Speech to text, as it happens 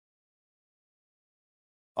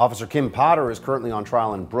Officer Kim Potter is currently on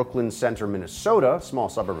trial in Brooklyn Center, Minnesota, a small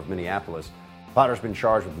suburb of Minneapolis. Potter's been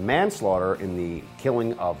charged with manslaughter in the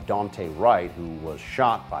killing of Daunte Wright, who was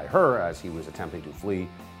shot by her as he was attempting to flee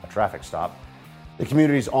a traffic stop. The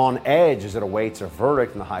community's on edge as it awaits a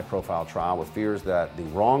verdict in the high-profile trial, with fears that the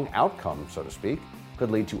wrong outcome, so to speak, could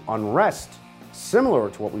lead to unrest, similar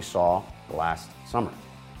to what we saw last summer.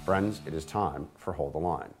 Friends, it is time for Hold the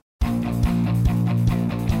Line.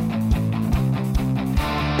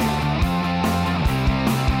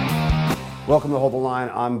 Welcome to Hold the Line.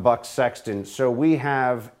 I'm Buck Sexton. So we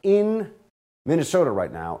have in Minnesota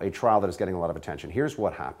right now a trial that is getting a lot of attention. Here's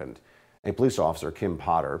what happened. A police officer, Kim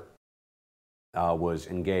Potter, was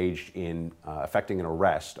engaged in effecting an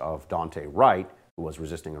arrest of Daunte Wright, who was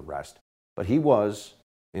resisting arrest. But he was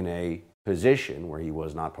in a position where he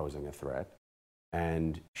was not posing a threat.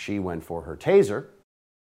 And she went for her taser.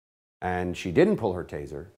 And she didn't pull her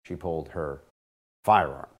taser. She pulled her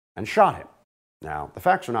firearm and shot him. Now, the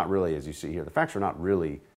facts are not really, as you see here, the facts are not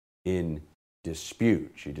really in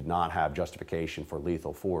dispute. She did not have justification for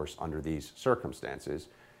lethal force under these circumstances.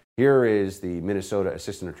 Here is the Minnesota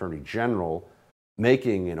Assistant Attorney General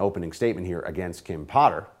making an opening statement here against Kim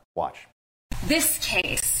Potter. Watch. This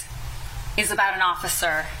case is about an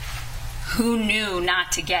officer who knew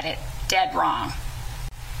not to get it dead wrong,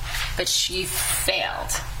 but she failed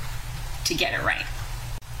to get it right.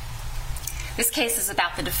 This case is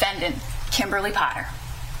about the defendant, Kimberly Potter,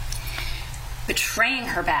 betraying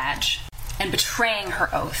her badge and betraying her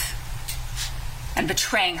oath and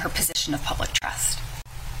betraying her position of public trust.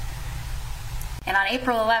 And on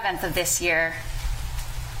April 11th of this year,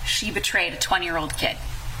 she betrayed a 20-year-old kid.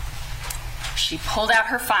 She pulled out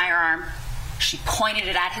her firearm, she pointed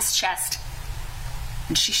it at his chest,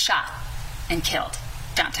 and she shot and killed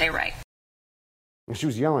Daunte Wright. She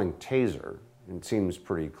was yelling taser. It seems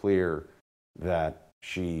pretty clear that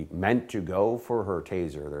she meant to go for her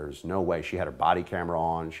taser. There's no way. She had her body camera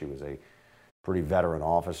on. She was a pretty veteran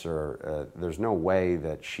officer. There's no way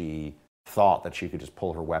that she thought that she could just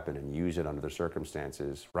pull her weapon and use it under the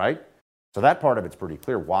circumstances, right? So that part of it's pretty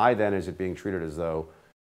clear. Why then is it being treated as though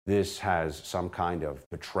this has some kind of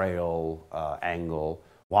betrayal angle?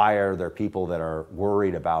 Why are there people that are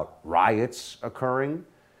worried about riots occurring?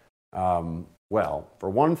 Well, for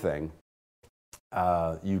one thing,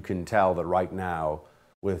 you can tell that right now,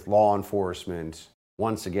 with law enforcement,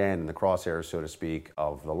 once again in the crosshairs, so to speak,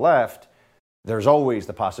 of the left, there's always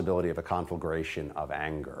the possibility of a conflagration of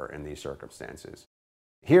anger in these circumstances.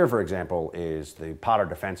 Here, for example, is the Potter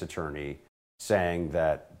defense attorney saying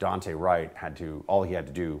that Daunte Wright all he had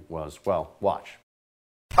to do was, well, watch.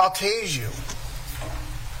 I'll tase you.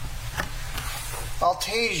 I'll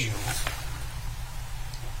tase you.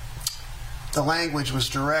 The language was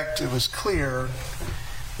direct, it was clear,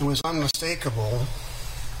 it was unmistakable.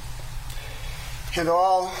 And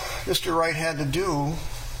all Mr. Wright had to do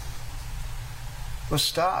was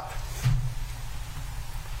stop.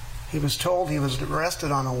 He was told he was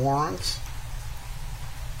arrested on a warrant.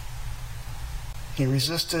 He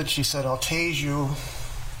resisted. She said, I'll tase you.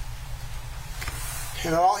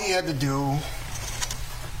 And all he had to do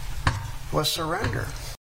was surrender.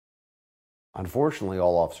 Unfortunately,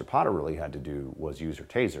 all Officer Potter really had to do was use her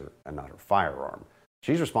taser and not her firearm.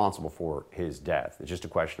 She's responsible for his death. It's just a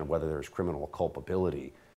question of whether there's criminal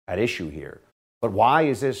culpability at issue here. But why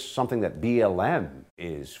is this something that BLM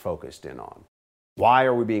is focused in on? Why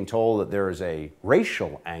are we being told that there is a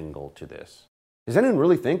racial angle to this? Does anyone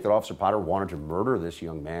really think that Officer Potter wanted to murder this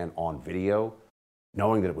young man on video,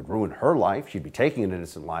 knowing that it would ruin her life? She'd be taking an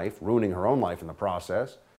innocent life, ruining her own life in the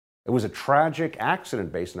process. It was a tragic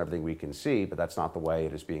accident based on everything we can see, but that's not the way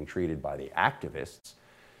it is being treated by the activists.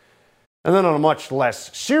 And then on a much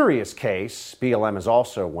less serious case, BLM is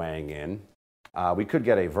also weighing in. We could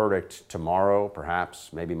get a verdict tomorrow,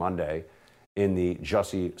 perhaps, maybe Monday, in the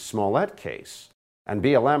Jussie Smollett case. And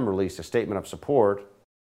BLM released a statement of support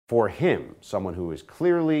for him, someone who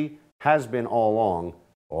has been all along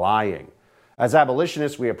lying. As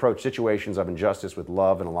abolitionists, we approach situations of injustice with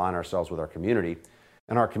love and align ourselves with our community.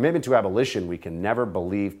 In our commitment to abolition, we can never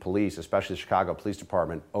believe police, especially the Chicago Police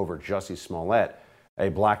Department, over Jussie Smollett, a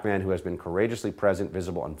black man who has been courageously present,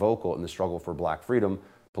 visible, and vocal in the struggle for black freedom.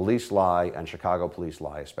 Police lie, and Chicago police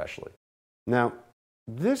lie especially. Now,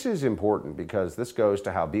 this is important because this goes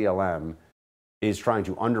to how BLM is trying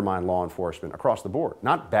to undermine law enforcement across the board.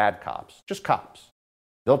 Not bad cops, just cops.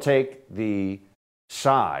 They'll take the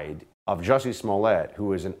side of Jussie Smollett,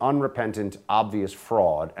 who is an unrepentant, obvious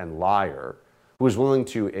fraud and liar, who is willing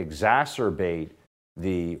to exacerbate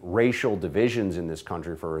the racial divisions in this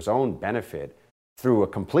country for his own benefit through a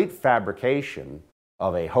complete fabrication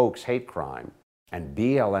of a hoax hate crime. and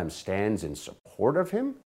BLM stands in support of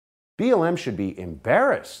him? BLM should be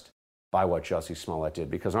embarrassed by what Jussie Smollett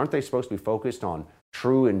did, because aren't they supposed to be focused on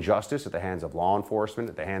true injustice at the hands of law enforcement,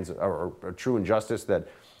 at the hands of, or true injustice that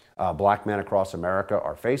black men across America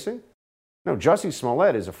are facing? No, Jussie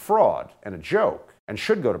Smollett is a fraud and a joke and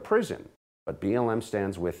should go to prison, but BLM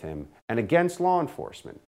stands with him and against law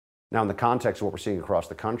enforcement. Now, in the context of what we're seeing across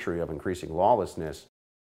the country of increasing lawlessness,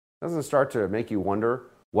 doesn't it start to make you wonder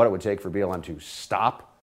what it would take for BLM to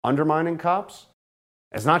stop undermining cops?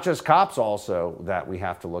 It's not just cops also that we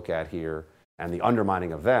have to look at here and the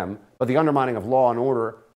undermining of them, but the undermining of law and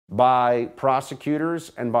order by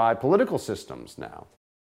prosecutors and by political systems now.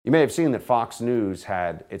 You may have seen that Fox News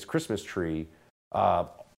had its Christmas tree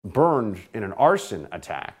burned in an arson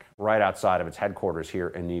attack right outside of its headquarters here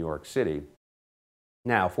in New York City.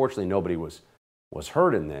 Now, fortunately, nobody was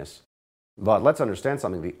hurt in this, but let's understand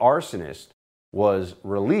something. The arsonist was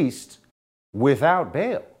released without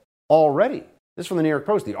bail already. This is from the New York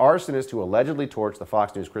Post. The arsonist who allegedly torched the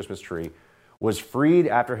Fox News Christmas tree was freed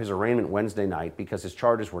after his arraignment Wednesday night because his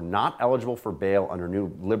charges were not eligible for bail under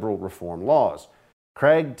new liberal reform laws.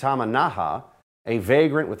 Craig Tamanaha, a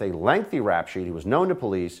vagrant with a lengthy rap sheet, he was known to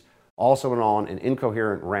police, also went on an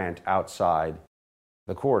incoherent rant outside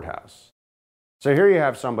the courthouse. So here you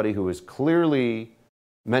have somebody who is clearly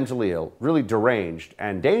mentally ill, really deranged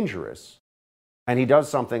and dangerous, and he does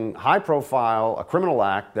something high profile, a criminal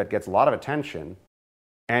act that gets a lot of attention,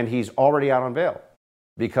 and he's already out on bail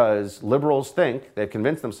because liberals think, they've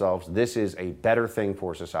convinced themselves, this is a better thing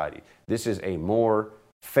for society. This is a more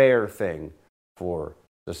fair thing for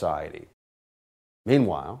society.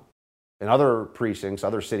 Meanwhile, in other precincts,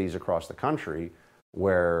 other cities across the country,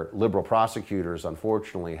 where liberal prosecutors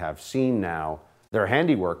unfortunately have seen now their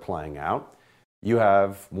handiwork playing out, you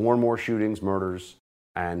have more and more shootings, murders,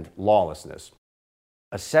 and lawlessness.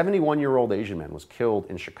 A 71-year-old Asian man was killed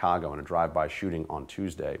in Chicago in a drive-by shooting on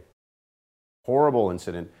Tuesday. Horrible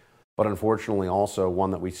incident, but unfortunately also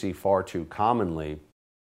one that we see far too commonly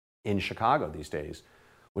in Chicago these days,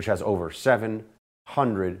 which has over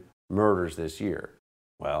 700 murders this year.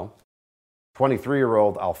 Well,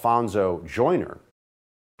 23-year-old Alfonso Joyner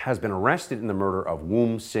has been arrested in the murder of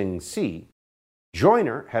Woom Sing Si.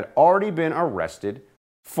 Joyner had already been arrested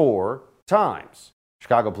 4 times.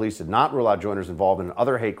 Chicago police did not rule out Joyner's involvement in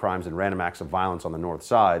other hate crimes and random acts of violence on the North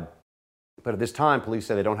Side. But at this time, police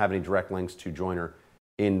say they don't have any direct links to Joyner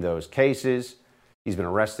in those cases. He's been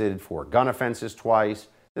arrested for gun offenses twice.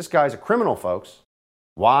 This guy's a criminal, folks.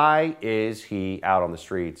 Why is he out on the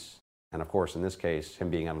streets? And of course, in this case, him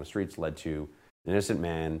being out on the streets led to an innocent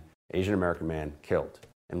man, Asian American man, killed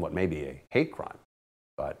in what may be a hate crime.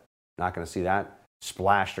 But not going to see that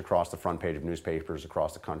splashed across the front page of newspapers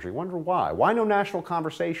across the country. Wonder why? Why no national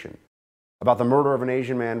conversation about the murder of an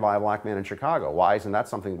Asian man by a black man in Chicago? Why isn't that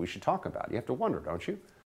something we should talk about? You have to wonder, don't you?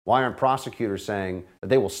 Why aren't prosecutors saying that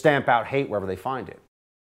they will stamp out hate wherever they find it?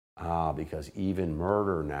 Because even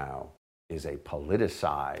murder now is a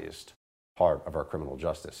politicized part of our criminal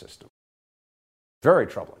justice system. Very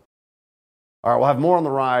troubling. All right, we'll have more on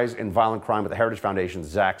the rise in violent crime with the Heritage Foundation's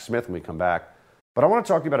Zach Smith when we come back. But I want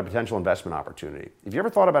to talk to you about a potential investment opportunity. If you ever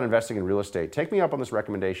thought about investing in real estate, take me up on this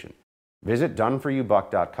recommendation. Visit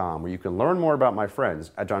doneforyoubuck.com, where you can learn more about my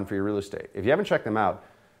friends at Done For You Real Estate. If you haven't checked them out,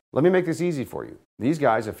 let me make this easy for you. These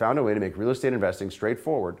guys have found a way to make real estate investing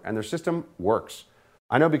straightforward, and their system works.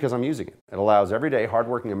 I know because I'm using it. It allows everyday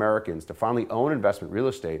hardworking Americans to finally own investment real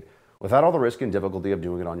estate without all the risk and difficulty of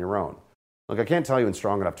doing it on your own. Look, I can't tell you in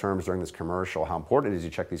strong enough terms during this commercial how important it is you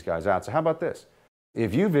check these guys out. So how about this?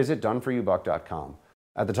 If you visit doneforyoubuck.com,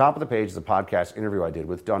 at the top of the page is a podcast interview I did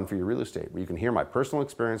with Done For You Real Estate, where you can hear my personal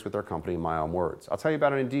experience with their company in my own words. I'll tell you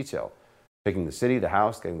about it in detail. Picking the city, the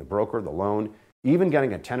house, getting the broker, the loan, even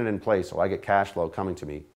getting a tenant in place so I get cash flow coming to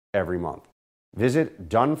me every month. Visit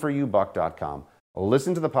doneforyoubuck.com,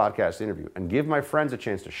 listen to the podcast interview, and give my friends a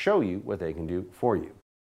chance to show you what they can do for you.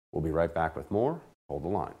 We'll be right back with more. Hold the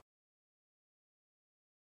line.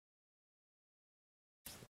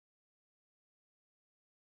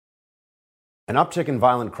 An uptick in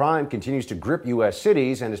violent crime continues to grip U.S.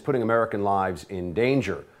 cities and is putting American lives in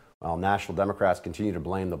danger. While national Democrats continue to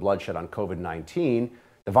blame the bloodshed on COVID-19,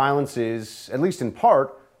 the violence is, at least in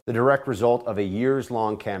part, the direct result of a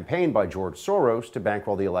years-long campaign by George Soros to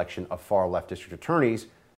bankroll the election of far-left district attorneys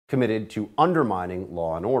committed to undermining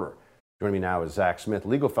law and order. Joining me now is Zach Smith,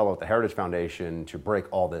 legal fellow at the Heritage Foundation, to break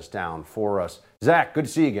all this down for us. Zach, good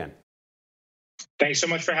to see you again. Thanks so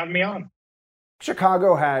much for having me on.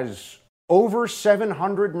 Chicago has over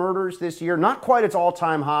 700 murders this year, not quite its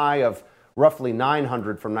all-time high of roughly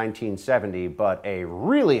 900 from 1970, but a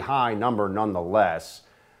really high number nonetheless.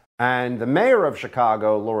 And the mayor of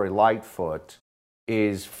Chicago, Lori Lightfoot,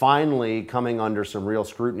 is finally coming under some real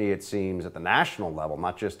scrutiny, it seems, at the national level,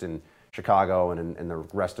 not just in Chicago and in the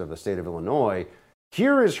rest of the state of Illinois.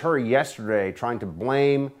 Here is her yesterday trying to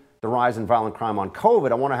blame the rise in violent crime on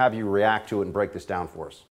COVID. I want to have you react to it and break this down for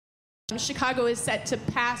us. Chicago is set to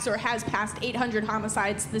pass or has passed 800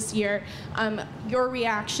 homicides this year. Your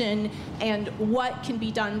reaction and what can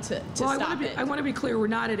be done to stop it? I want to be clear, we're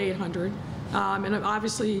not at 800. And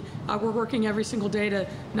obviously, we're working every single day to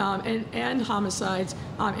end homicides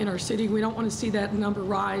in our city. We don't want to see that number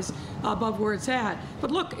rise above where it's at.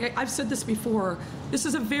 But look, I've said this before. This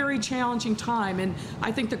is a very challenging time, and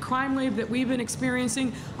I think the crime wave that we've been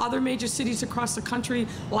experiencing, other major cities across the country,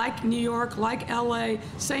 like New York, like LA,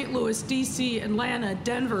 St. Louis, DC, Atlanta,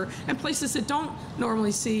 Denver, and places that don't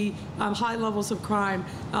normally see high levels of crime,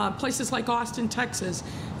 places like Austin, Texas.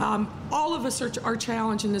 All of us are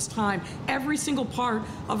challenged in this time. Every single part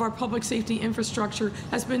of our public safety infrastructure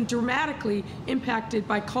has been dramatically impacted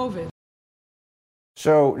by COVID.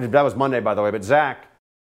 So that was Monday, by the way, but Zach,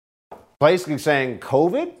 basically saying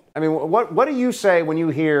COVID? I mean, what do you say when you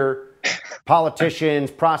hear politicians,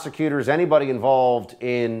 prosecutors, anybody involved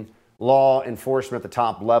in law enforcement at the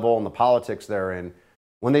top level and the politics therein,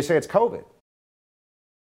 when they say it's COVID?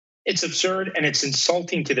 It's absurd and it's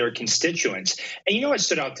insulting to their constituents. And you know what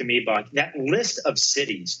stood out to me, Buck? That list of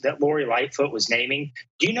cities that Lori Lightfoot was naming,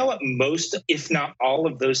 do you know what most, if not all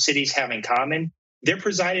of those cities have in common? They're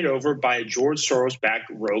presided over by a George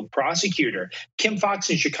Soros-backed rogue prosecutor. Kim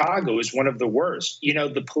Foxx in Chicago is one of the worst. You know,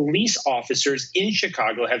 the police officers in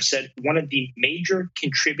Chicago have said one of the major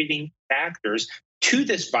contributing factors to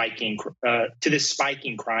this spiking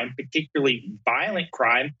crime, particularly violent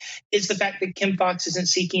crime, is the fact that Kim Foxx isn't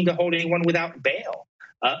seeking to hold anyone without bail.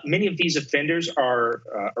 Many of these offenders are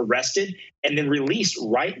arrested and then released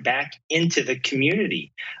right back into the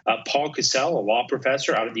community. Paul Cassell, a law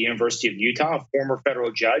professor out of the University of Utah, a former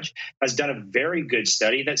federal judge, has done a very good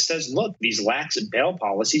study that says, look, these lax bail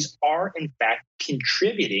policies are in fact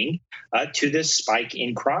contributing to this spike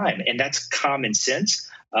in crime. And that's common sense.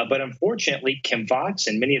 But unfortunately, Kim Foxx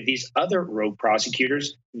and many of these other rogue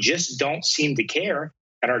prosecutors just don't seem to care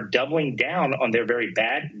and are doubling down on their very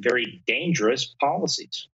bad, very dangerous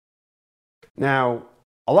policies. Now,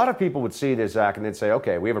 a lot of people would see this, Zach, and they'd say,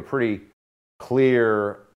 okay, we have a pretty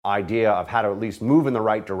clear idea of how to at least move in the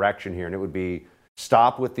right direction here. And it would be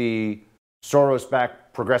stop with the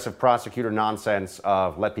Soros-backed progressive prosecutor nonsense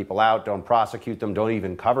of let people out, don't prosecute them, don't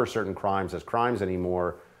even cover certain crimes as crimes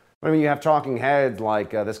anymore. I mean, you have talking heads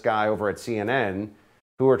like this guy over at CNN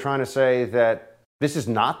who are trying to say that this is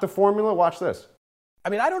not the formula. Watch this. I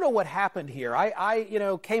mean, I don't know what happened here.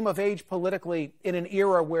 I came of age politically in an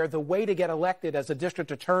era where the way to get elected as a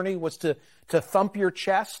district attorney was to thump your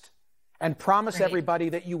chest and promise everybody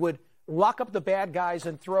that you would lock up the bad guys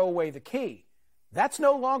and throw away the key. That's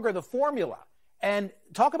no longer the formula. And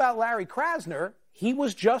talk about Larry Krasner. He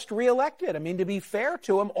was just reelected. I mean, to be fair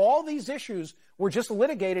to him, all these issues were just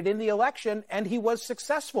litigated in the election, and he was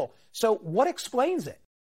successful. So what explains it?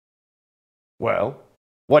 Well,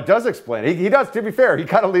 what does explain it? He does, to be fair, he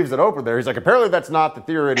kind of leaves it open there. He's like, apparently that's not the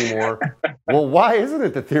theory anymore. Well, why isn't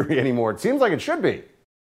it the theory anymore? It seems like it should be.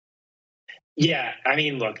 Yeah, I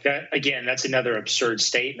mean, look, that's another absurd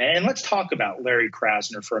statement. And let's talk about Larry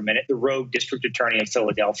Krasner for a minute, the rogue district attorney in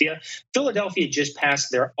Philadelphia. Philadelphia just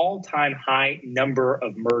passed their all-time high number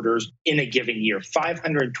of murders in a given year.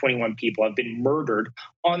 521 people have been murdered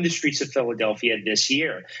on the streets of Philadelphia this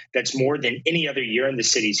year. That's more than any other year in the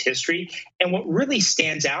city's history. And what really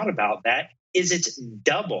stands out about that is it's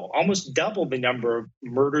almost double the number of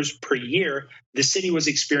murders per year the city was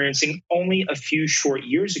experiencing only a few short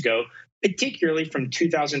years ago, particularly from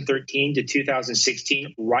 2013 to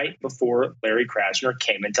 2016, right before Larry Krasner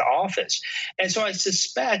came into office. And so I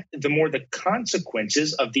suspect the more the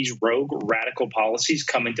consequences of these rogue radical policies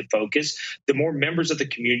come into focus, the more members of the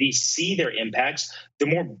community see their impacts, the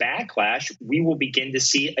more backlash we will begin to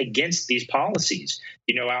see against these policies.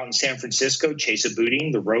 You know, out in San Francisco, Chesa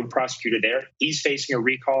Boudin, the rogue prosecutor there, he's facing a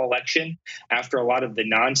recall election. After a lot of the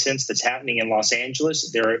nonsense that's happening in Los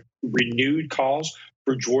Angeles, there are renewed calls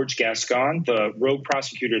for George Gascon, the rogue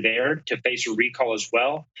prosecutor there, to face a recall as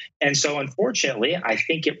well. And so, unfortunately, I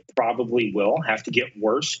think it probably will have to get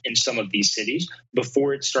worse in some of these cities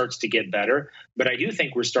before it starts to get better. But I do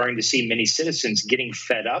think we're starting to see many citizens getting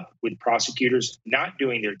fed up with prosecutors not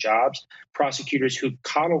doing their jobs, prosecutors who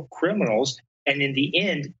coddle criminals and in the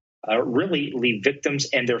end really leave victims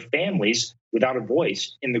and their families without a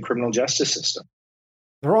voice in the criminal justice system.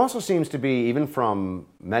 There also seems to be, even from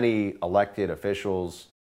many elected officials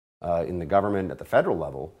in the government at the federal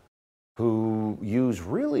level, who use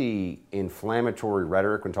really inflammatory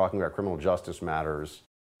rhetoric when talking about criminal justice matters.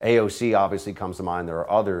 AOC obviously comes to mind. There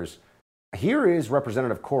are others. Here is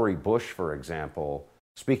Representative Cori Bush, for example,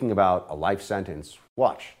 speaking about a life sentence.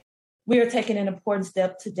 Watch. We are taking an important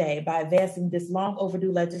step today by advancing this long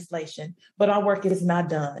overdue legislation, but our work is not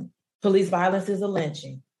done. Police violence is a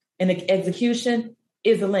lynching. An execution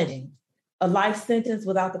is a lynching. A life sentence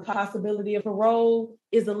without the possibility of parole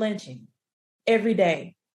is a lynching. Every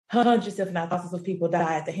day, hundreds, if not thousands of people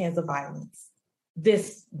die at the hands of violence.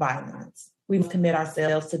 This violence, we must commit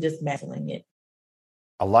ourselves to dismantling it.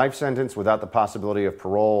 A life sentence without the possibility of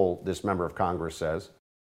parole, this member of Congress says,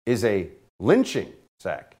 is a lynching,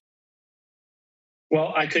 Zach.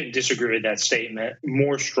 Well, I couldn't disagree with that statement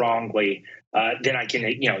more strongly than I can,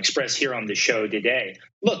 express here on the show today.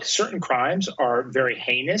 Look, certain crimes are very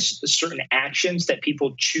heinous. Certain actions that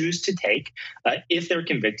people choose to take, if they're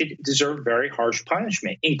convicted, deserve very harsh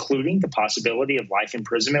punishment, including the possibility of life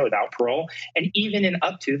imprisonment without parole, and even in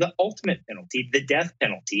up to the ultimate penalty, the death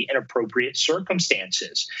penalty, in appropriate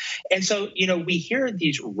circumstances. And so, we hear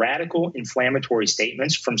these radical inflammatory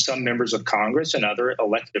statements from some members of Congress and other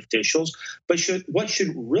elected officials. But what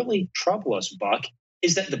should really trouble us, Buck,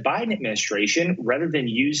 is that the Biden administration, rather than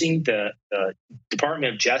using the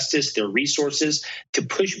Department of Justice, their resources to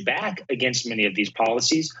push back against many of these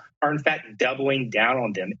policies, are in fact doubling down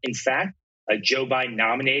on them. In fact, Joe Biden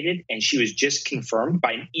nominated, and she was just confirmed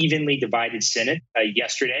by an evenly divided Senate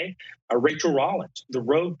yesterday, Rachel Rollins, the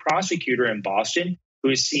rogue prosecutor in Boston,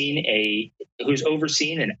 who's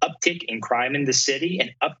overseen an uptick in crime in the city, an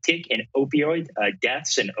uptick in opioid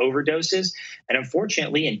deaths and overdoses, and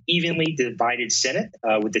unfortunately, an evenly divided Senate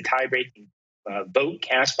with the tie-breaking vote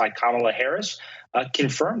cast by Kamala Harris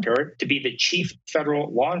confirmed her to be the chief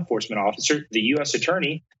federal law enforcement officer, the U.S.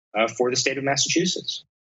 attorney for the state of Massachusetts.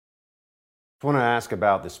 I want to ask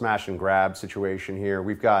about the smash and grab situation here.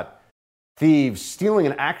 We've got thieves stealing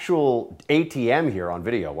an actual ATM here on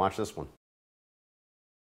video. Watch this one.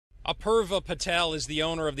 Apurva Patel is the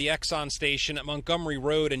owner of the Exxon station at Montgomery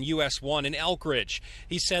Road and US 1 in Elkridge.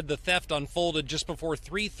 He said the theft unfolded just before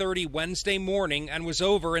 3:30 Wednesday morning and was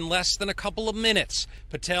over in less than a couple of minutes.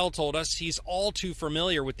 Patel told us he's all too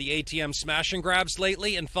familiar with the ATM smash and grabs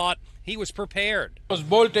lately and thought he was prepared. It was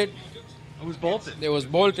bolted. It was bolted? It was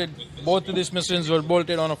bolted. Both of these machines were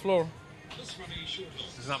bolted on the floor.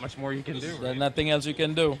 There's not much more you can do. There's nothing else you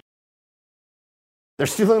can do. They're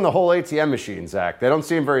stealing the whole ATM machine, Zach. They don't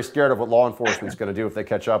seem very scared of what law enforcement's going to do if they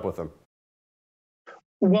catch up with them.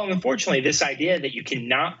 Well, unfortunately, this idea that you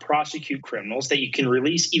cannot prosecute criminals, that you can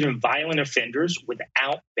release even violent offenders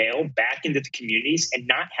without bail back into the communities and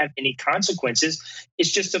not have any consequences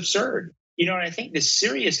is just absurd. And I think the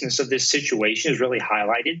seriousness of this situation is really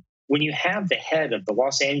highlighted when you have the head of the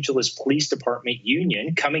Los Angeles Police Department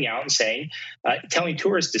union coming out and saying, telling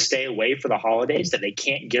tourists to stay away for the holidays, that they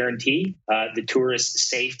can't guarantee the tourists'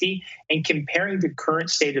 safety, and comparing the current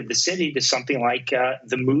state of the city to something like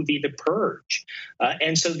the movie The Purge.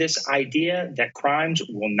 And so this idea that crimes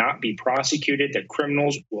will not be prosecuted, that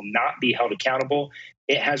criminals will not be held accountable,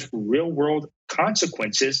 it has real-world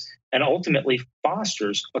consequences and ultimately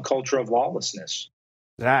fosters a culture of lawlessness.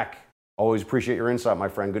 Zach, always appreciate your insight, my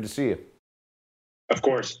friend. Good to see you. Of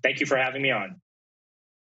course. Thank you for having me on.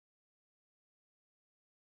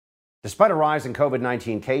 Despite a rise in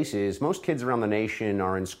COVID-19 cases, most kids around the nation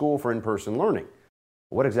are in school for in-person learning.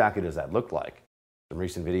 What exactly does that look like? Some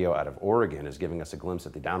recent video out of Oregon is giving us a glimpse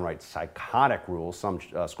at the downright psychotic rules some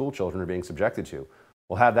school children are being subjected to.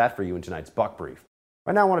 We'll have that for you in tonight's Buck Brief.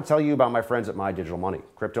 Right now, I want to tell you about my friends at My Digital Money.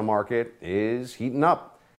 Crypto market is heating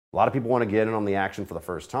up. A lot of people want to get in on the action for the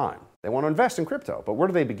first time. They want to invest in crypto, but where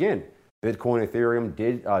do they begin? Bitcoin,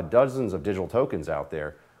 Ethereum, dozens of digital tokens out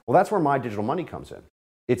there. Well, that's where My Digital Money comes in.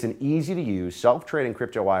 It's an easy-to-use, self-trading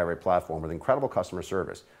crypto IRA platform with incredible customer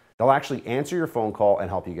service. They'll actually answer your phone call and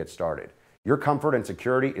help you get started. Your comfort and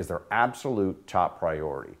security is their absolute top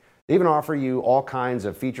priority. They even offer you all kinds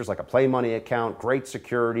of features like a Play Money account, great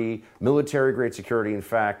security, military-grade security, in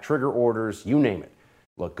fact, trigger orders, you name it.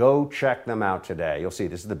 Look, go check them out today. You'll see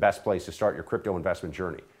this is the best place to start your crypto investment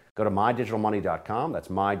journey. Go to mydigitalmoney.com. That's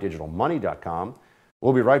mydigitalmoney.com.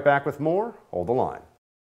 We'll be right back with more. Hold the line.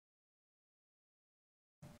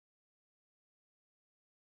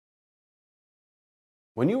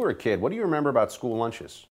 When you were a kid, what do you remember about school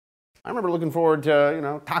lunches? I remember looking forward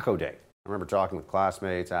to, taco day. I remember talking with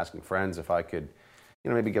classmates, asking friends if I could,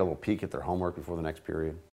 maybe get a little peek at their homework before the next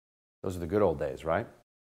period. Those are the good old days, right?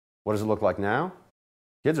 What does it look like now?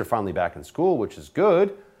 Kids are finally back in school, which is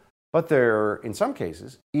good, but they're, in some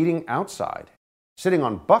cases, eating outside, sitting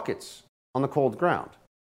on buckets on the cold ground.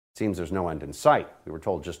 seems there's no end in sight. We were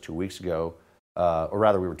told just 2 weeks ago, or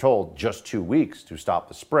rather we were told just 2 weeks to stop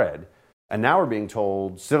the spread. And now we're being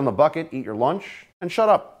told, sit on the bucket, eat your lunch, and shut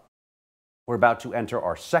up. We're about to enter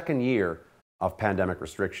our second year of pandemic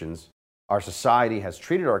restrictions. Our society has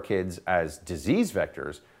treated our kids as disease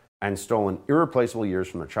vectors and stolen irreplaceable years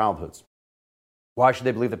from their childhoods. Why should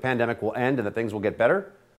they believe the pandemic will end and that things will get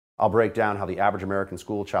better? I'll break down how the average American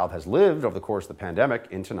school child has lived over the course of the pandemic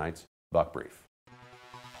in tonight's Buck Brief.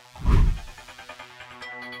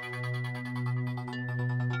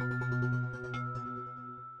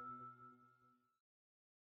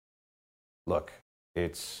 Look,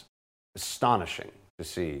 it's astonishing to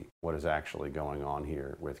see what is actually going on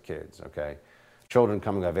here with kids, okay? Children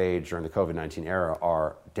coming of age during the COVID-19 era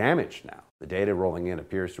are damaged now. The data rolling in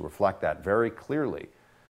appears to reflect that very clearly.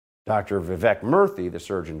 Dr. Vivek Murthy, the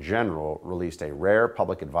Surgeon General, released a rare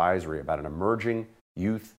public advisory about an emerging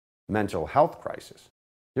youth mental health crisis.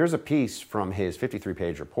 Here's a piece from his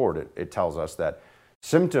 53-page report. It tells us that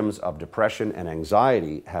symptoms of depression and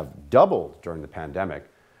anxiety have doubled during the pandemic,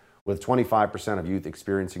 with 25% of youth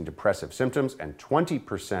experiencing depressive symptoms and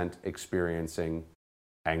 20% experiencing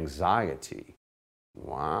anxiety.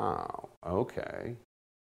 Wow, okay.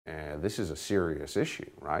 This is a serious issue,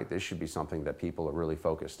 right? This should be something that people are really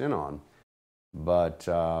focused in on. But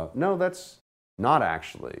no, that's not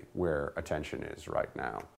actually where attention is right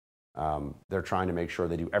now. They're trying to make sure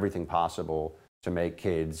they do everything possible to make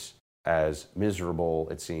kids as miserable,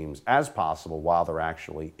 it seems, as possible while they're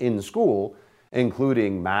actually in school,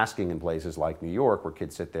 including masking in places like New York, where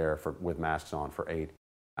kids sit there with masks on for 8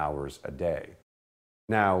 hours a day.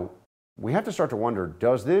 Now, we have to start to wonder,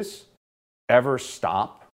 does this ever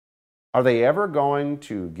stop? Are they ever going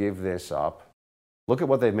to give this up? Look at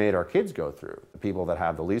what they've made our kids go through. The people that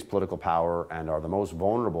have the least political power and are the most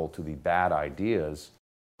vulnerable to the bad ideas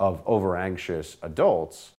of over-anxious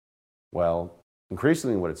adults. Well,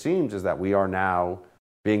 increasingly what it seems is that we are now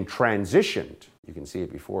being transitioned, you can see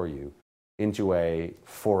it before you, into a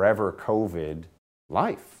forever COVID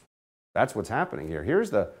life. That's what's happening here. Here's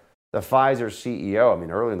the Pfizer CEO. I mean,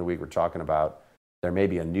 earlier in the week, we're talking about there may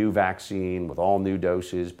be a new vaccine with all new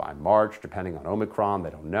doses by March, depending on Omicron. They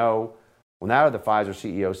don't know. Well, now the Pfizer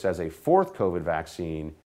CEO says a fourth COVID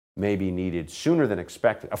vaccine may be needed sooner than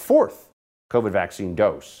expected. A fourth COVID vaccine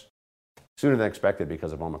dose sooner than expected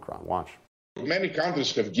because of Omicron. Watch. Many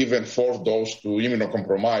countries have given fourth dose to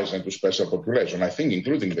immunocompromised and to special population, I think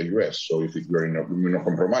including the US. So if you're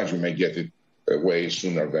immunocompromised, you may get it way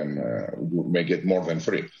sooner than, you may get more than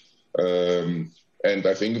 3. And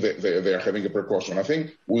I think that they are having a precaution. I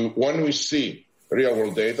think when we see real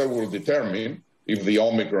world data, we'll determine if the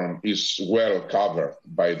Omicron is well covered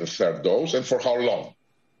by the third dose and for how long.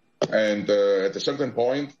 And at a certain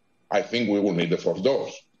point, I think we will need a fourth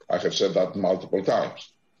dose. I have said that multiple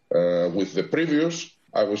times. With the previous,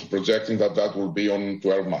 I was projecting that will be on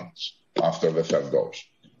 12 months after the third dose.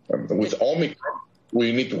 With Omicron,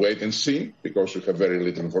 we need to wait and see because we have very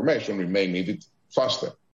little information. We may need it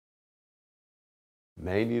faster.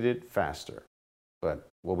 May need it faster. But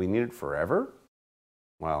will we need it forever?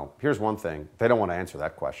 Well, here's one thing. They don't want to answer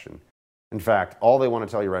that question. In fact, all they want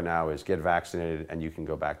to tell you right now is get vaccinated and you can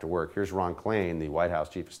go back to work. Here's Ron Klain, the White House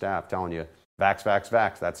Chief of Staff, telling you, vax, vax,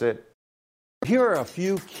 vax. That's it. Here are a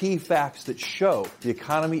few key facts that show the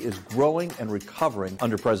economy is growing and recovering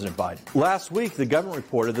under President Biden. Last week, the government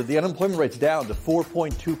reported that the unemployment rate's down to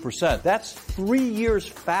 4.2%. That's 3 years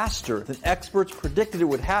faster than experts predicted it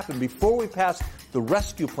would happen before we passed the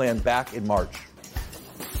rescue plan back in March.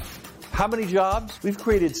 How many jobs? We've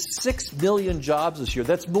created 6 million jobs this year.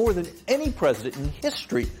 That's more than any president in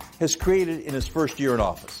history has created in his first year in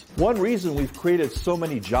office. One reason we've created so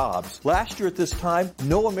many jobs, last year at this time,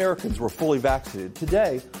 no Americans were fully vaccinated.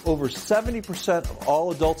 Today, over 70% of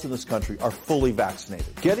all adults in this country are fully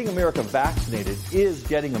vaccinated. Getting America vaccinated is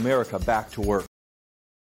getting America back to work.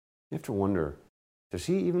 You have to wonder, does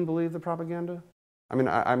he even believe the propaganda? I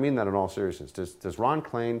mean that in all seriousness. Does Ron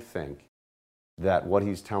Klain think that what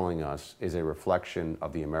he's telling us is a reflection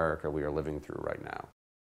of the America we are living through right now?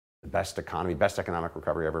 The best economy, best economic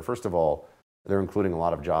recovery ever. First of all, they're including a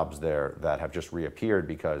lot of jobs there that have just reappeared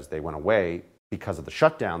because they went away because of the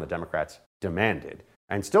shutdown the Democrats demanded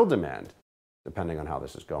and still demand, depending on how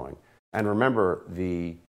this is going. And remember,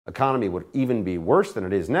 the economy would even be worse than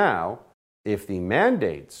it is now if the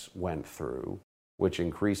mandates went through, which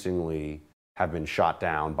increasingly have been shot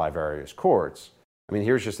down by various courts. I mean,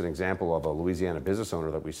 here's just an example of a Louisiana business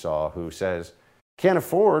owner that we saw who says can't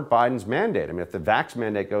afford Biden's mandate. I mean, if the vax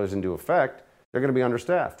mandate goes into effect, they're going to be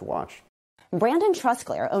understaffed. Watch. Brandon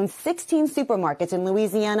Trusclair owns 16 supermarkets in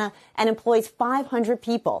Louisiana and employs 500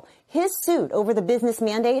 people. His suit over the business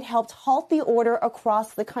mandate helped halt the order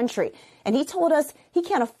across the country. And he told us he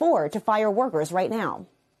can't afford to fire workers right now.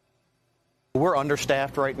 We're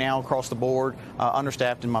understaffed right now across the board,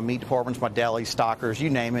 understaffed in my meat departments, my deli, stockers, you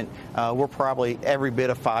name it. We're probably every bit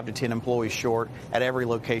of 5 to 10 employees short at every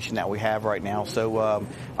location that we have right now. So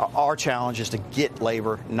our challenge is to get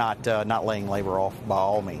labor, not laying labor off by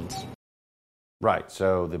all means. Right.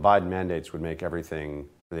 So the Biden mandates would make everything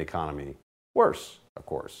for the economy worse, of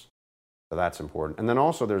course. So that's important. And then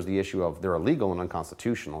also there's the issue of they're illegal and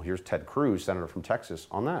unconstitutional. Here's Ted Cruz, senator from Texas,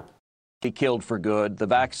 on that. He killed for good. The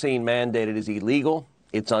vaccine mandated is illegal,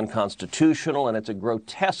 it's unconstitutional, and it's a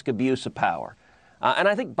grotesque abuse of power. And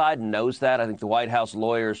I think Biden knows that. I think the White House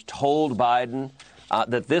lawyers told Biden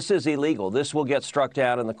that this is illegal. This will get struck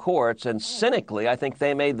down in the courts. And cynically, I think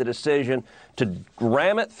they made the decision to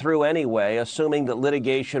ram it through anyway, assuming that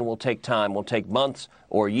litigation will take time, will take months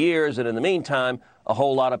or years. And in the meantime, a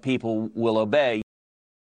whole lot of people will obey.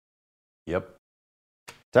 Yep.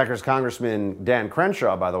 Texas Congressman Dan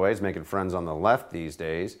Crenshaw, by the way, is making friends on the left these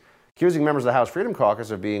days, accusing members of the House Freedom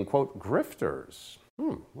Caucus of being, quote, grifters. A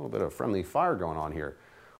little bit of friendly fire going on here.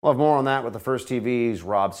 We'll have more on that with the First TV's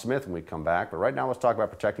Rob Smith when we come back. But right now, let's talk about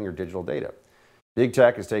protecting your digital data. Big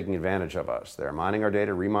tech is taking advantage of us. They're mining our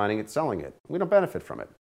data, remining it, selling it. We don't benefit from it.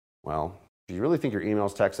 Well, if you really think your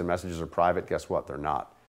emails, texts, and messages are private, guess what? They're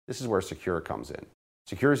not. This is where Secure comes in.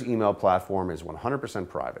 Secure's email platform is 100%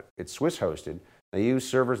 private. It's Swiss-hosted. They use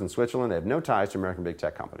servers in Switzerland. They have no ties to American big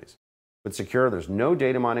tech companies. With Secure, there's no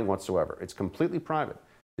data mining whatsoever. It's completely private.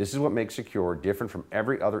 This is what makes Secure different from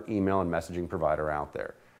every other email and messaging provider out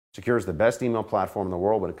there. Secure is the best email platform in the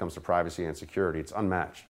world when it comes to privacy and security. It's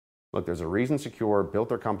unmatched. Look, there's a reason Secure built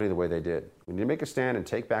their company the way they did. We need to make a stand and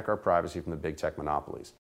take back our privacy from the big tech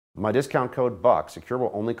monopolies. With my discount code BUCK, Secure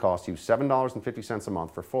will only cost you $7.50 a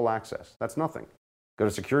month for full access. That's nothing. Go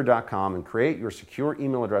to secure.com and create your secure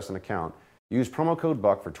email address and account. Use promo code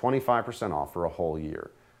BUCK for 25% off for a whole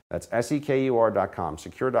year. That's secur.com,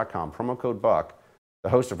 secure.com, promo code BUCK. The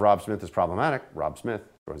host of Rob Smith is Problematic, Rob Smith,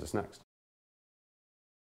 joins us next.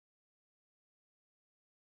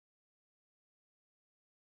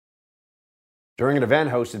 During an event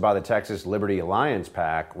hosted by the Texas Liberty Alliance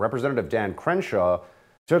PAC, Representative Dan Crenshaw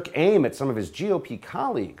took aim at some of his GOP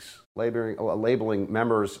colleagues, labeling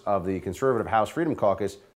members of the conservative House Freedom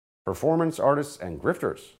Caucus performance artists and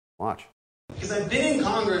grifters. Watch. Because I've been in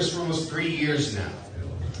Congress for almost 3 years now.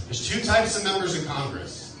 There's two types of members of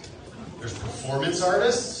Congress. There's performance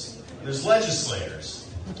artists, and there's legislators.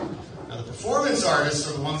 Now, the performance artists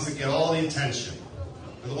are the ones that get all the attention.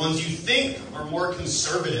 They're the ones you think are more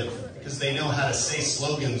conservative because they know how to say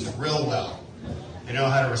slogans real well. They know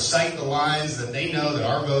how to recite the lines that they know that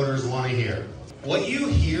our voters want to hear. What you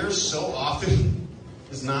hear so often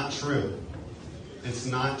is not true. It's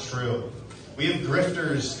not true. We have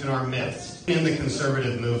grifters in our midst in the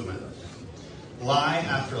conservative movement. Lie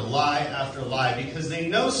after lie after lie because they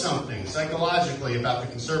know something psychologically about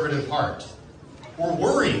the conservative heart. We're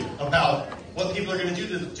worried about what people are going to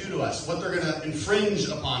do to us, what they're going to infringe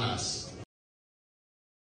upon us.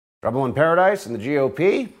 Trouble in paradise in the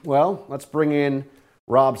GOP? Well, let's bring in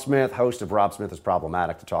Rob Smith, host of Rob Smith is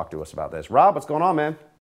Problematic, to talk to us about this. Rob, what's going on, man?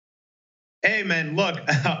 Hey man, look.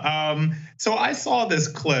 So I saw this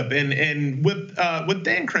clip, and with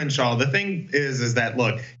Dan Crenshaw, the thing is that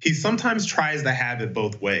look, he sometimes tries to have it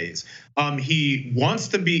both ways. He wants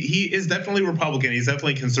to be. He is definitely Republican. He's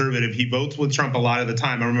definitely conservative. He votes with Trump a lot of the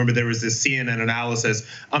time. I remember there was this CNN analysis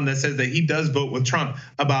that says that he does vote with Trump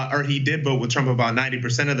he did vote with Trump about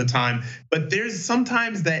 90% of the time. But there's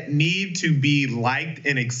sometimes that need to be liked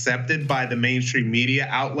and accepted by the mainstream media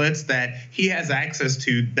outlets that he has access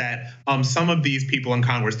to that some of these people in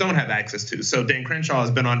Congress don't have access to. So Dan Crenshaw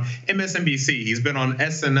has been on MSNBC. He's been on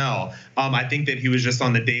SNL. I think that he was just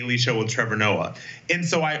on The Daily Show with Trevor Noah. And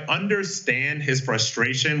so I understand his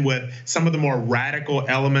frustration with some of the more radical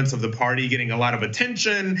elements of the party getting a lot of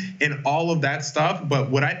attention and all of that stuff. But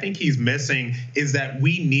what I think he's missing is that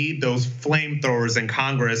we need those flamethrowers in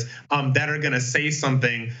Congress that are going to say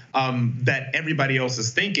something that everybody else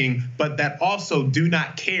is thinking, but that also do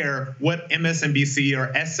not care what MSNBC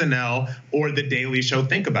or SNL or The Daily Show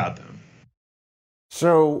think about them.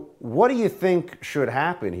 So what do you think should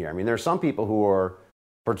happen here? I mean, there are some people who are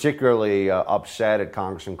particularly upset at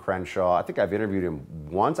Congressman Crenshaw. I think I've interviewed him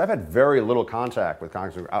once. I've had very little contact with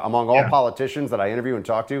Congressman among all politicians that I interview and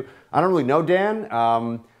talk to. I don't really know Dan,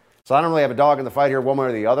 so I don't really have a dog in the fight here one way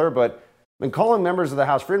or the other. But when calling members of the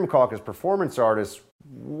House Freedom Caucus performance artists,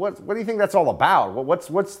 what do you think that's all about?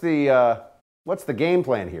 What's the game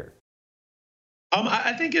plan here?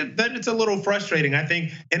 I think that it's a little frustrating. I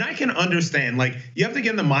think, and I can understand, like, you have to get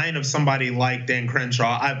in the mind of somebody like Dan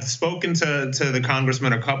Crenshaw. I've spoken to the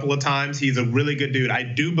congressman a couple of times. He's a really good dude. I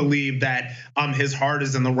do believe that his heart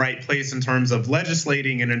is in the right place in terms of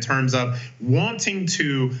legislating and in terms of wanting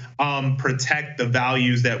to protect the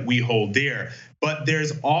values that we hold dear. But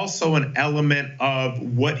there's also an element of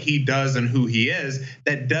what he does and who he is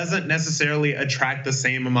that doesn't necessarily attract the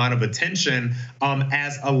same amount of attention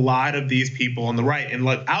as a lot of these people on the right. And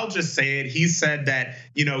look, I'll just say it. He said that,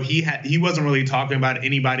 he wasn't really talking about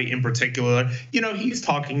anybody in particular. He's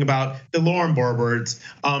talking about the Lauren Boeberts,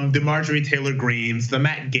 the Marjorie Taylor Greens, the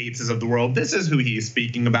Matt Gaetzes of the world. This is who he's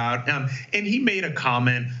speaking about. And he made a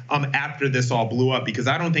comment after this all blew up, because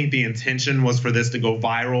I don't think the intention was for this to go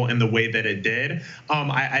viral in the way that it did.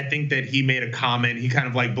 I think that he made a comment. He kind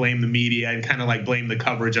of like blamed the media and kind of like blamed the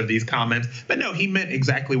coverage of these comments. But no, he meant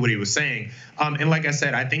exactly what he was saying. And like I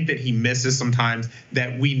said, I think that he misses sometimes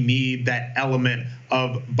that we need that element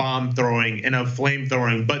of bomb throwing and of flame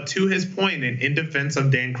throwing. But to his point, and in defense of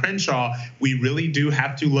Dan Crenshaw, we really do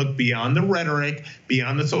have to look beyond the rhetoric,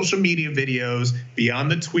 beyond the social media videos, beyond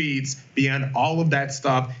the tweets, beyond all of that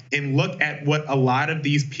stuff, and look at what a lot of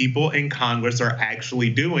these people in Congress are actually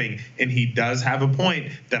doing. And he does have a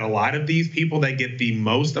point that a lot of these people that get the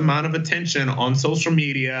most amount of attention on social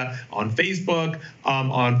media, on Facebook,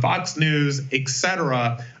 on Fox News,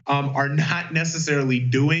 etc., are not necessarily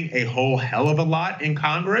doing a whole hell of a lot in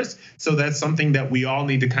Congress. So that's something that we all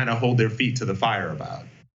need to kind of hold their feet to the fire about.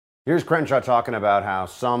 Here's Crenshaw talking about how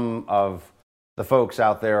some of the folks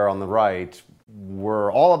out there on the right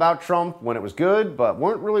were all about Trump when it was good, but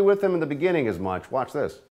weren't really with him in the beginning as much. Watch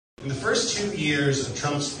this. In the first 2 years of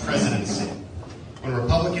Trump's presidency, when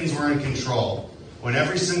Republicans were in control, when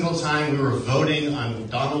every single time we were voting on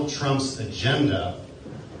Donald Trump's agenda,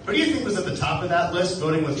 who do you think was at the top of that list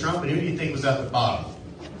voting with Trump, and who do you think was at the bottom?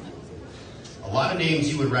 A lot of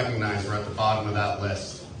names you would recognize are at the bottom of that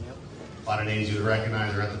list. A lot of names you would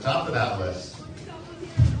recognize are at the top of that list.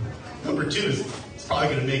 Number 2 is it's probably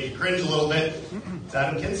going to make you cringe a little bit. It's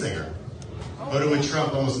Adam Kinzinger. Voted with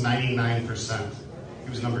Trump almost 99%. He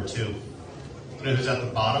was number 2. You know who's at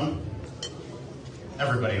the bottom?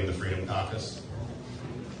 Everybody in the Freedom Caucus.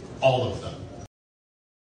 All of them.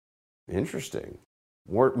 Interesting.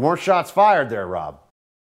 More shots fired there, Rob.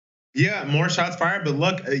 Yeah, more shots fired. But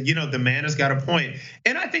look, the man has got a point.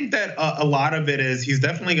 And I think that a lot of it is he's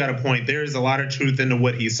definitely got a point. There is a lot of truth into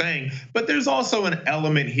what he's saying. But there's also an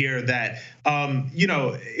element here that,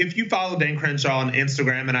 if you follow Dan Crenshaw on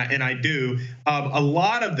Instagram, and I do, a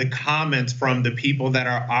lot of the comments from the people that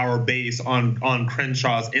are our base on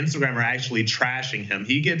Crenshaw's Instagram are actually trashing him.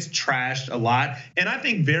 He gets trashed a lot, and I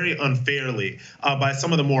think very unfairly by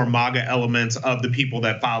some of the more MAGA elements of the people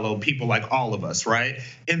that follow people like all of us, right?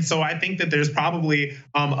 And so I think that there's probably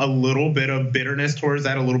a little bit of bitterness towards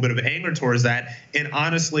that, a little bit of anger towards that. And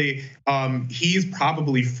honestly, he's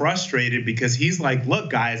probably frustrated because he's like, look,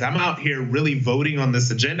 guys, I'm out here really voting on this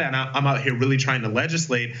agenda, and I'm out here really trying to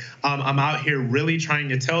legislate. I'm out here really trying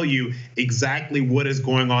to tell you exactly what is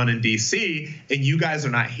going on in DC, and you guys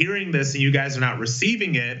are not hearing this, and you guys are not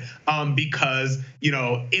receiving it because,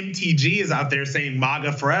 MTG is out there saying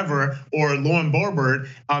MAGA forever, or Lauren Boebert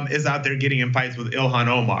is out there getting in fights with Ilhan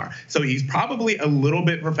Omar. So he's probably a little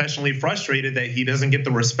bit professionally frustrated that he doesn't get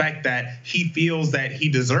the respect that he feels that he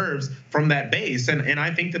deserves from that base. And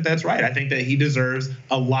I think that that's right. I think that he deserves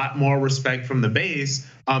a lot more respect from the base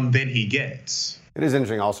than he gets. It is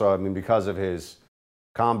interesting also, because of his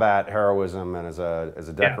combat heroism and as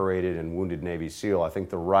a decorated and wounded Navy SEAL, I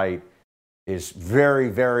think the right is very,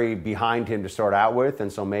 very behind him to start out with.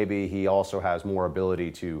 And so maybe he also has more ability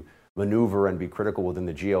to maneuver and be critical within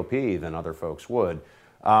the GOP than other folks would.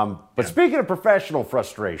 But speaking of professional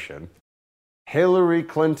frustration, Hillary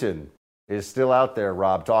Clinton is still out there,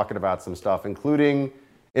 Rob, talking about some stuff, including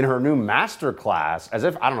in her new master class, as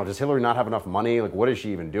if, I don't know, does Hillary not have enough money? Like, what is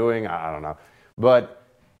she even doing? I don't know. But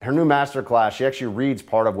her new master class, she actually reads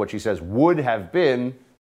part of what she says would have been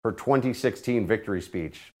her 2016 victory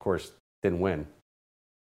speech. Of course, didn't win.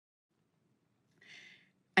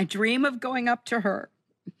 I dream of going up to her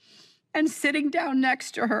and sitting down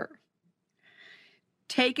next to her,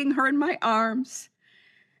 taking her in my arms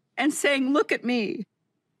and saying, look at me,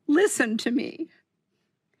 listen to me.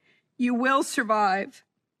 You will survive.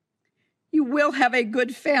 You will have a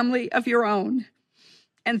good family of your own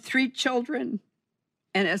and 3 children.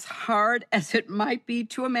 And as hard as it might be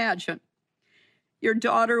to imagine, your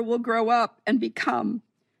daughter will grow up and become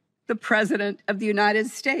the President of the United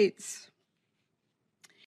States.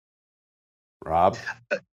 Rob?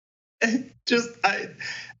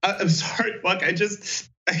 I'm sorry, Buck.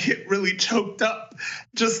 I get really choked up,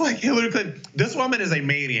 just like Hillary Clinton. This woman is a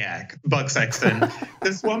maniac, Buck Sexton.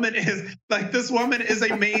 This woman is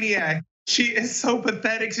a maniac. She is so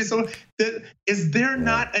pathetic. Is there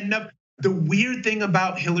not enough? The weird thing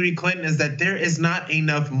about Hillary Clinton is that there is not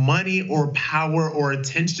enough money or power or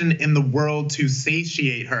attention in the world to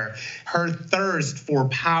satiate her. Her thirst for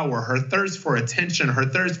power, her thirst for attention, her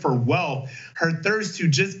thirst for wealth, her thirst to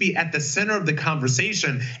just be at the center of the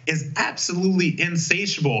conversation is absolutely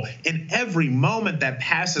insatiable. In every moment that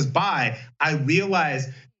passes by, I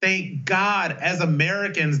realize, thank God, as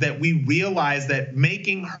Americans, that we realize that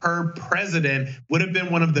making her president would have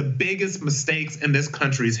been one of the biggest mistakes in this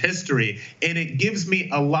country's history. And it gives me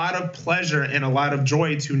a lot of pleasure and a lot of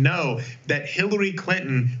joy to know that Hillary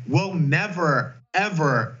Clinton will never,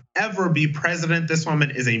 ever be president. This woman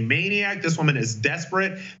is a maniac. This woman is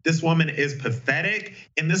desperate. This woman is pathetic.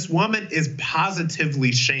 And this woman is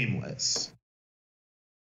positively shameless.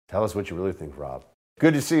 Tell us what you really think, Rob.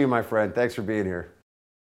 Good to see you, my friend. Thanks for being here.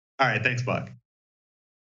 All right, thanks, Buck.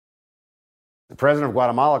 The president of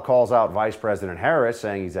Guatemala calls out Vice President Harris,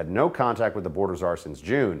 saying he's had no contact with the border czar since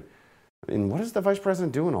June. I mean, what is the vice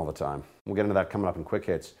president doing all the time? We'll get into that coming up in Quick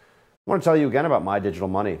Hits. I want to tell you again about My Digital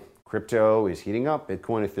Money. Crypto is heating up.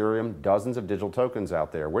 Bitcoin, Ethereum, dozens of digital tokens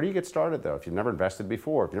out there. Where do you get started, though, if you've never invested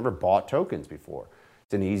before, if you've never bought tokens before?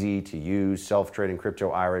 It's an easy-to-use, self-trading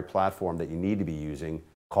crypto IRA platform that you need to be using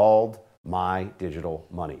called My Digital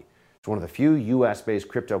Money. It's one of the few US-based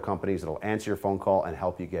crypto companies that'll answer your phone call and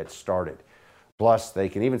help you get started. Plus, they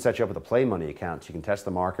can even set you up with a Play Money account so you can test the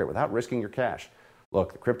market without risking your cash.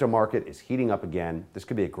 Look, the crypto market is heating up again. This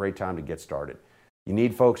could be a great time to get started. You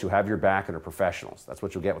need folks who have your back and are professionals. That's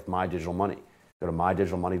what you'll get with My Digital Money. Go to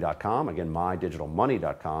mydigitalmoney.com. Again,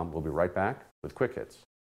 mydigitalmoney.com. We'll be right back with Quick Hits.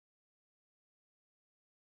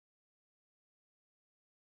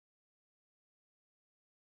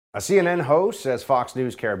 A CNN host says Fox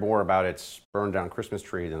News cared more about its burned down Christmas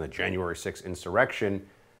tree than the January 6th insurrection.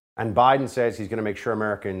 And Biden says he's going to make sure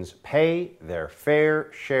Americans pay their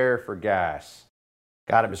fair share for gas.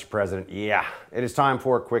 Got it, Mr. President. Yeah, it is time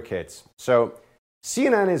for Quick Hits. So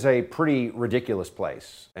CNN is a pretty ridiculous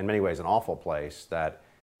place, in many ways an awful place that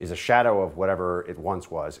is a shadow of whatever it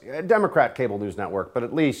once was. A Democrat cable news network, but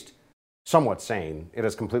at least somewhat sane. It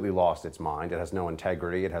has completely lost its mind. It has no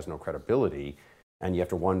integrity. It has no credibility. And you have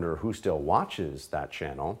to wonder who still watches that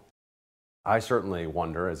channel. I certainly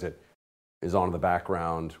wonder, as it is on in the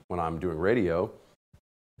background when I'm doing radio.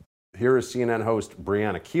 Here is CNN host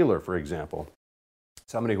Brianna Keeler, for example.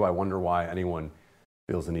 Somebody who I wonder why anyone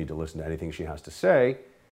feels the need to listen to anything she has to say.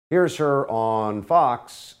 Here's her on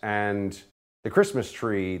Fox and the Christmas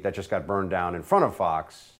tree that just got burned down in front of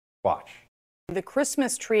Fox. Watch. The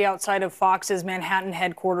Christmas tree outside of Fox's Manhattan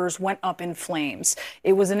headquarters went up in flames.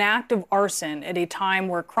 It was an act of arson at a time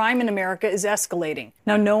where crime in America is escalating.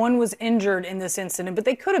 Now, no one was injured in this incident, but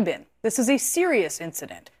they could have been. This is a serious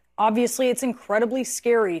incident. Obviously, it's incredibly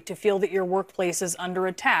scary to feel that your workplace is under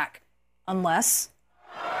attack, unless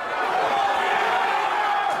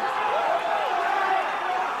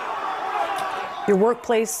your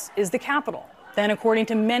workplace is the Capitol. Then, according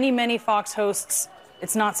to many Fox hosts,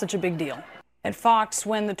 it's not such a big deal. At Fox,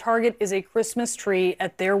 when the target is a Christmas tree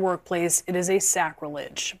at their workplace, it is a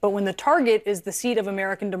sacrilege. But when the target is the seat of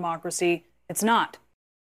American democracy, it's not.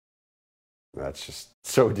 That's just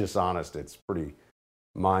so dishonest. It's pretty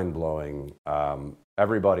mind-blowing.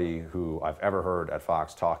 Everybody who I've ever heard at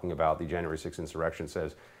Fox talking about the January 6th insurrection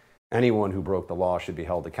says anyone who broke the law should be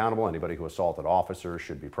held accountable. Anybody who assaulted officers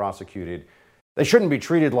should be prosecuted. They shouldn't be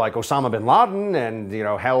treated like Osama bin Laden and,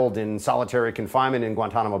 held in solitary confinement in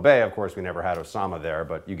Guantanamo Bay. Of course, we never had Osama there,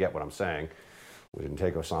 but you get what I'm saying. We didn't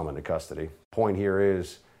take Osama into custody. Point here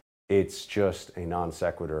is it's just a non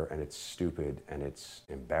sequitur, and it's stupid, and it's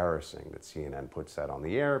embarrassing that CNN puts that on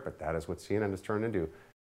the air, but that is what CNN has turned into.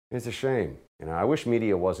 It's a shame. I wish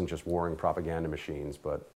media wasn't just warring propaganda machines,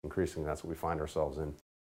 but increasingly that's what we find ourselves in.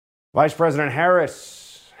 Vice President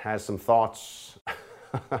Harris has some thoughts.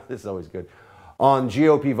 This is always good. On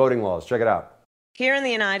GOP voting laws. Check it out. Here in the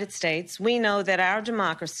United States, we know that our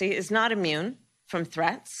democracy is not immune from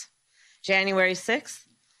threats. January 6th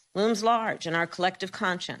looms large in our collective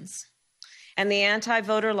conscience. And the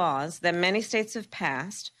anti-voter laws that many states have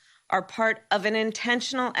passed are part of an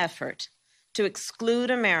intentional effort to exclude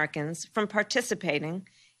Americans from participating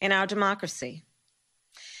in our democracy.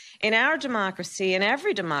 In our democracy, in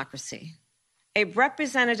every democracy, a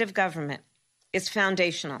representative government is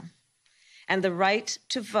foundational. And the right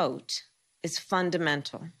to vote is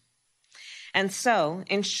fundamental. And so,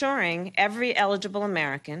 ensuring every eligible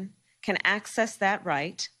American can access that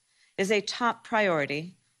right is a top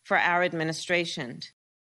priority for our administration.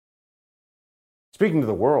 speaking to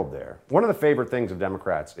the world there. One of the favorite things of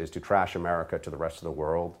Democrats is to trash America to the rest of the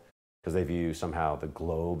world because they view somehow the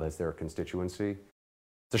globe as their constituency.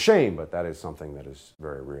 It's a shame, but that is something that is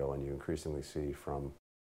very real, and you increasingly see from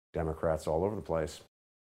Democrats all over the place.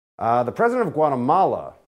 The president of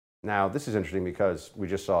Guatemala. Now, this is interesting because we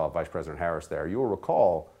just saw Vice President Harris there. You will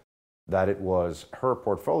recall that it was her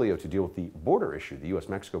portfolio to deal with the border issue, the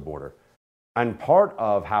U.S.-Mexico border. And part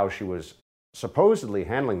of how she was supposedly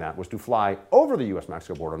handling that was to fly over the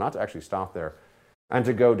U.S.-Mexico border, not to actually stop there, and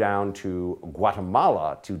to go down to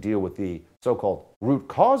Guatemala to deal with the so-called root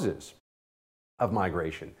causes of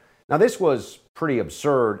migration. Now, this was pretty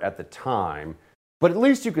absurd at the time, but at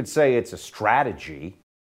least you could say it's a strategy,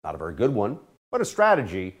 not a very good one, but a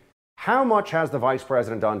strategy. How much has the vice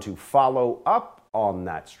president done to follow up on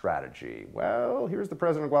that strategy? Well, here's the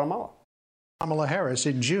president of Guatemala. Kamala Harris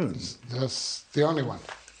in June. That's the only one.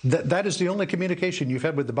 That is the only communication you've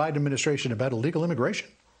had with the Biden administration about illegal immigration?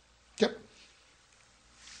 Yep.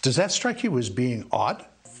 Does that strike you as being odd?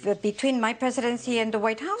 Between my presidency and the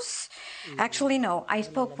White House? Actually, no. I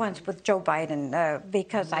spoke once with Joe Biden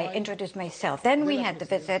because I introduced myself. Then we had the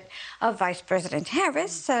visit of Vice President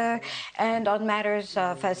Harris, and on matters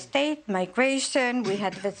of state, migration, we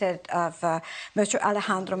had the visit of Mr.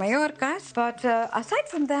 Alejandro Mayorkas. But aside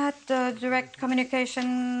from that, direct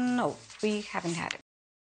communication, no, we haven't had it.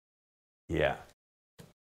 Yeah.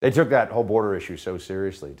 They took that whole border issue so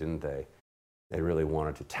seriously, didn't they? They really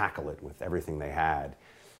wanted to tackle it with everything they had.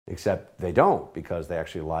 Except they don't, because they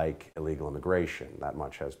actually like illegal immigration. That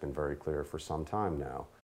much has been very clear for some time now.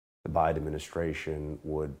 The Biden administration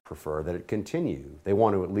would prefer that it continue. They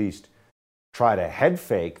want to at least try to head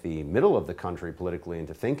fake the middle of the country politically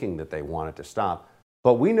into thinking that they want it to stop.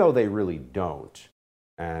 But we know they really don't.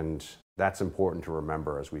 And that's important to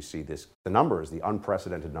remember as we see this, the numbers, the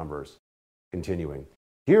unprecedented numbers continuing.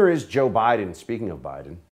 Here is Joe Biden, speaking of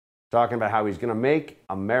Biden, talking about how he's going to make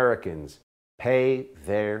Americans pay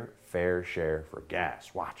their fair share for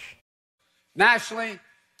gas. Watch. Nationally,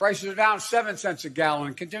 prices are down 7 cents a gallon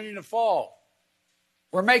and continue to fall.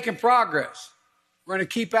 We're making progress. We're going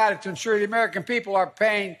to keep at it to ensure the American people are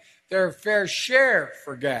paying their fair share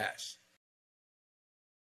for gas.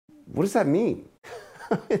 What does that mean?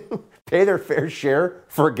 Pay their fair share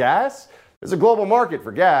for gas? There's a global market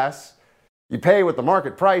for gas. You pay what the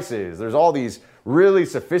market price is. There's all these really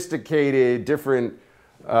sophisticated, different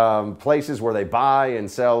places where they buy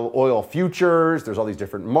and sell oil futures. There's all these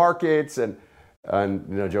different markets, and you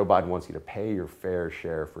know, Joe Biden wants you to pay your fair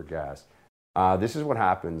share for gas. This is what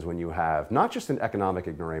happens when you have not just an economic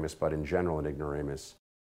ignoramus, but in general an ignoramus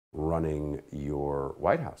running your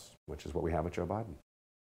White House, which is what we have with Joe Biden.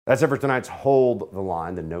 That's it for tonight's Hold the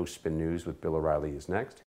Line. The No Spin News with Bill O'Reilly is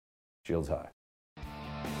next. Shields high.